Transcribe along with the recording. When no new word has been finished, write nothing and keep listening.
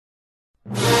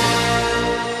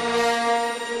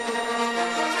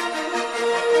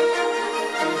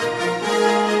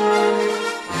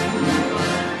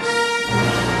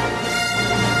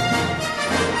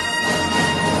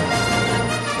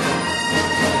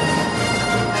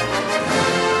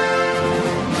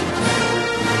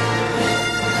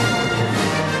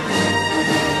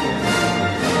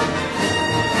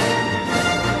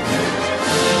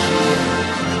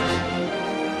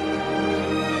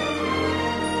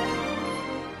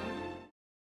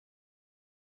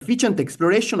Efficient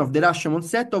exploration of the Rashomon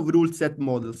set of rule set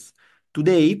models.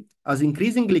 Today, as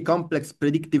increasingly complex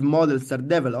predictive models are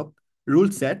developed,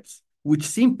 rule sets, which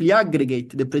simply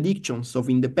aggregate the predictions of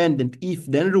independent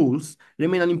if-then rules,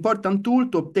 remain an important tool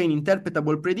to obtain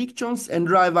interpretable predictions and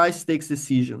drive high-stakes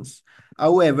decisions.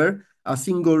 However, a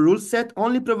single rule set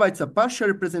only provides a partial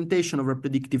representation of a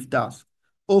predictive task.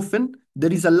 Often,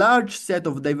 there is a large set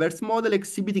of diverse models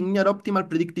exhibiting near-optimal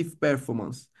predictive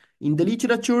performance. In the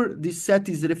literature, this set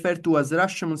is referred to as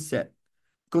Rashomon set.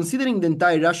 Considering the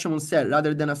entire Rashomon set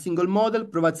rather than a single model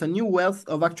provides a new wealth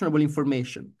of actionable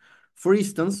information. For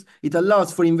instance, it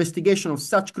allows for investigation of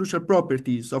such crucial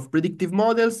properties of predictive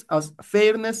models as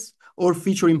fairness or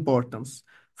feature importance.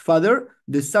 Further,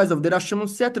 the size of the Rashomon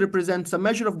set represents a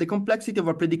measure of the complexity of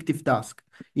a predictive task.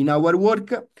 In our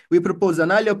work, we propose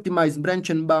an highly optimized branch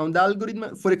and bound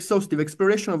algorithm for exhaustive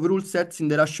exploration of rule sets in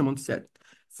the Rashomon set.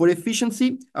 For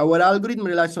efficiency, our algorithm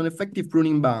relies on effective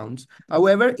pruning bounds.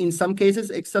 However, in some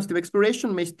cases, exhaustive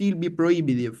exploration may still be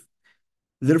prohibitive.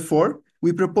 Therefore,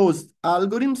 we propose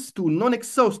algorithms to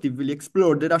non-exhaustively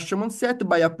explore the Rashomon set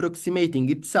by approximating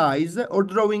its size or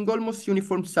drawing almost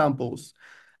uniform samples.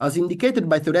 As indicated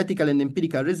by theoretical and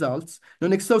empirical results,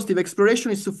 non-exhaustive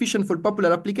exploration is sufficient for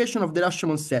popular application of the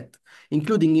Rashomon set,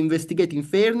 including investigating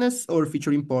fairness or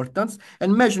feature importance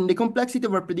and measuring the complexity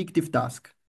of a predictive task.